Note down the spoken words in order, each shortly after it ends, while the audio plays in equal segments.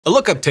A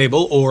lookup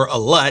table, or a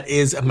LUT,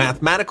 is a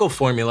mathematical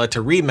formula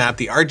to remap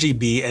the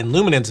RGB and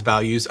luminance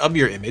values of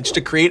your image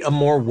to create a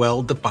more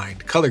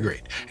well-defined color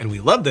grade. And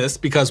we love this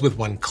because with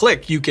one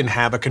click, you can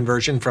have a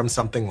conversion from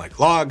something like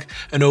log,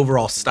 an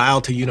overall style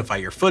to unify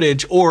your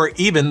footage, or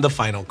even the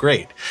final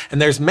grade.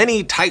 And there's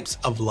many types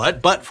of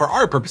LUT, but for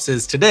our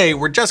purposes today,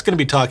 we're just going to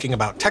be talking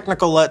about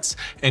technical LUTs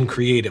and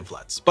creative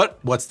LUTs. But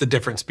what's the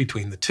difference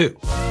between the two?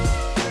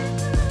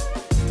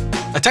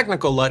 A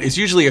technical LUT is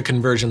usually a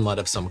conversion LUT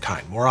of some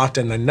kind. More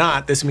often than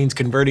not, this means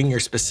converting your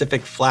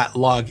specific flat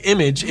log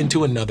image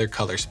into another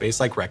color space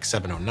like Rec.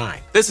 709.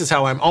 This is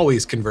how I'm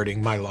always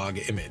converting my log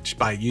image,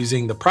 by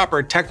using the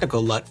proper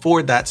technical LUT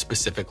for that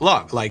specific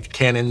log, like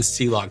Canon's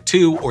C-Log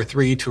 2 or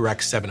 3 to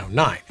Rec.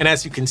 709. And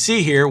as you can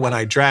see here, when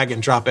I drag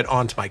and drop it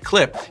onto my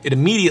clip, it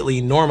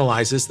immediately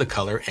normalizes the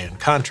color and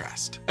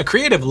contrast. A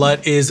creative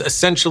LUT is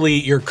essentially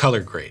your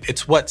color grade.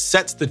 It's what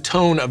sets the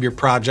tone of your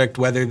project,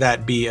 whether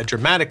that be a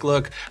dramatic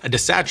look,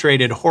 a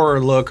saturated horror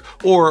look,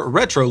 or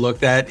retro look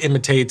that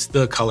imitates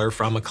the color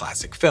from a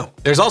classic film.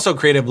 There's also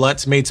creative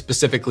LUTs made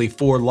specifically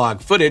for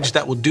log footage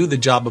that will do the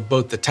job of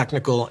both the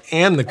technical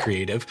and the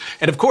creative.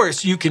 And of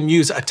course, you can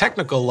use a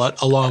technical LUT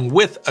along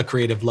with a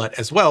creative LUT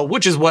as well,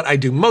 which is what I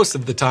do most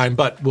of the time,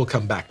 but we'll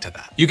come back to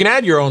that. You can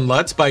add your own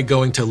LUTs by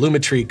going to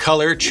Lumetri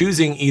Color,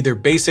 choosing either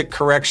Basic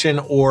Correction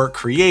or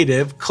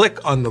Creative,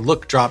 click on the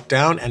Look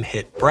drop-down and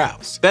hit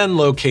Browse. Then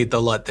locate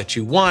the LUT that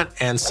you want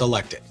and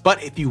select it.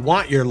 But if you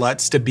want your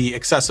LUTs to be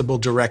accessible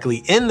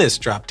directly in this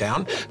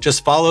dropdown,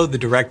 just follow the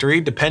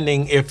directory,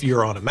 depending if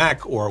you're on a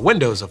Mac or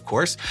Windows, of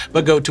course,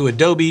 but go to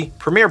Adobe,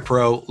 Premiere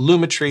Pro,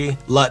 Lumetri,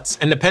 LUTs,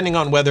 and depending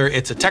on whether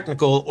it's a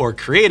technical or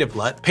creative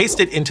LUT, paste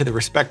it into the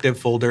respective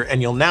folder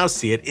and you'll now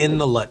see it in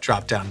the LUT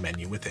dropdown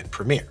menu within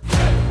Premiere.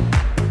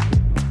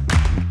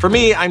 For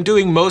me, I'm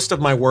doing most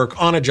of my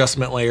work on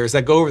adjustment layers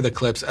that go over the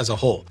clips as a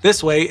whole.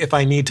 This way, if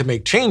I need to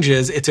make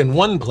changes, it's in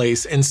one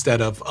place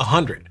instead of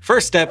 100.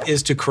 First step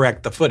is to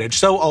correct the footage.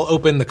 So I'll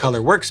open the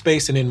color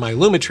workspace, and in my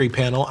Lumetri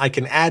panel, I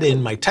can add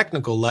in my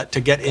technical LUT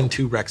to get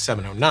into Rec.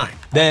 709.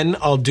 Then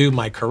I'll do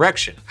my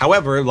correction.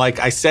 However, like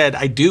I said,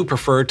 I do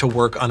prefer to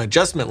work on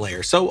adjustment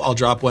layers. So I'll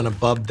drop one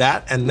above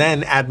that and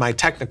then add my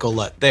technical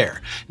LUT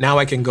there. Now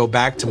I can go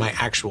back to my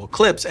actual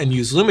clips and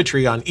use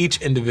Lumetri on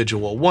each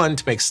individual one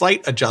to make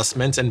slight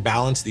adjustments and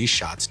balance these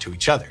shots to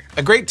each other.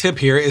 A great tip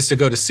here is to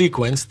go to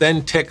Sequence,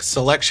 then tick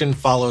Selection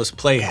follows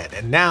Playhead,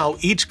 and now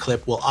each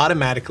clip will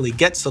automatically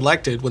get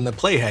selected when the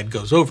playhead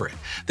goes over it.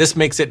 This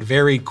makes it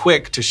very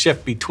quick to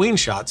shift between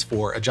shots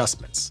for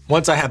adjustments.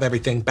 Once I have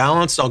everything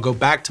balanced, I'll go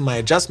back to my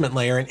adjustment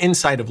layer, and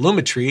inside of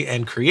Lumetri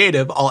and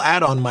Creative, I'll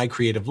add on my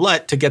creative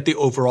LUT to get the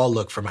overall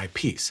look for my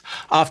piece,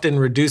 often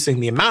reducing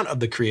the amount of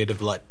the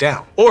creative LUT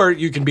down. Or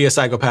you can be a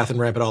psychopath and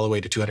ramp it all the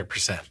way to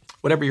 200%.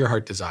 Whatever your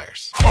heart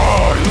desires.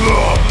 I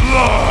love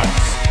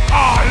LUTs!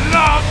 I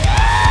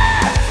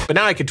love... But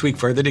now I can tweak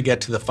further to get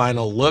to the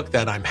final look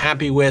that I'm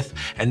happy with,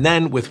 and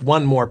then with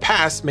one more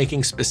pass,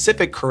 making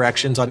specific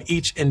corrections on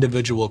each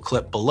individual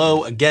clip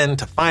below, again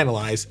to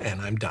finalize,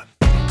 and I'm done.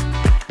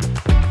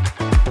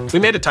 We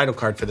made a title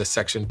card for this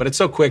section, but it's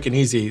so quick and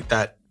easy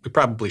that we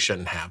probably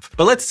shouldn't have.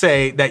 But let's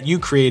say that you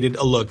created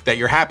a look that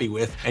you're happy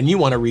with and you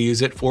want to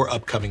reuse it for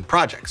upcoming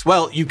projects.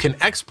 Well, you can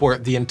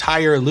export the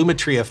entire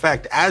Lumetri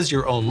effect as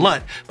your own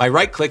LUT by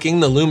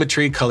right-clicking the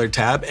Lumetri Color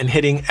tab and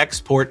hitting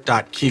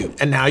export.q.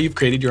 And now you've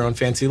created your own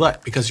fancy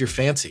LUT because you're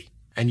fancy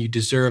and you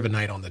deserve a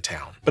night on the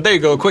town. But there you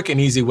go, a quick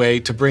and easy way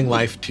to bring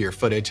life to your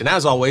footage. And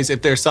as always,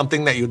 if there's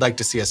something that you'd like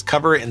to see us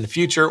cover in the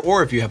future,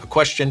 or if you have a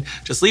question,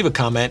 just leave a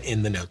comment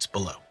in the notes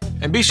below.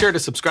 And be sure to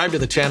subscribe to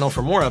the channel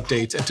for more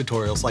updates and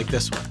tutorials like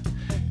this one,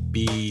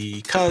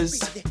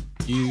 because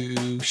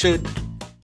you should.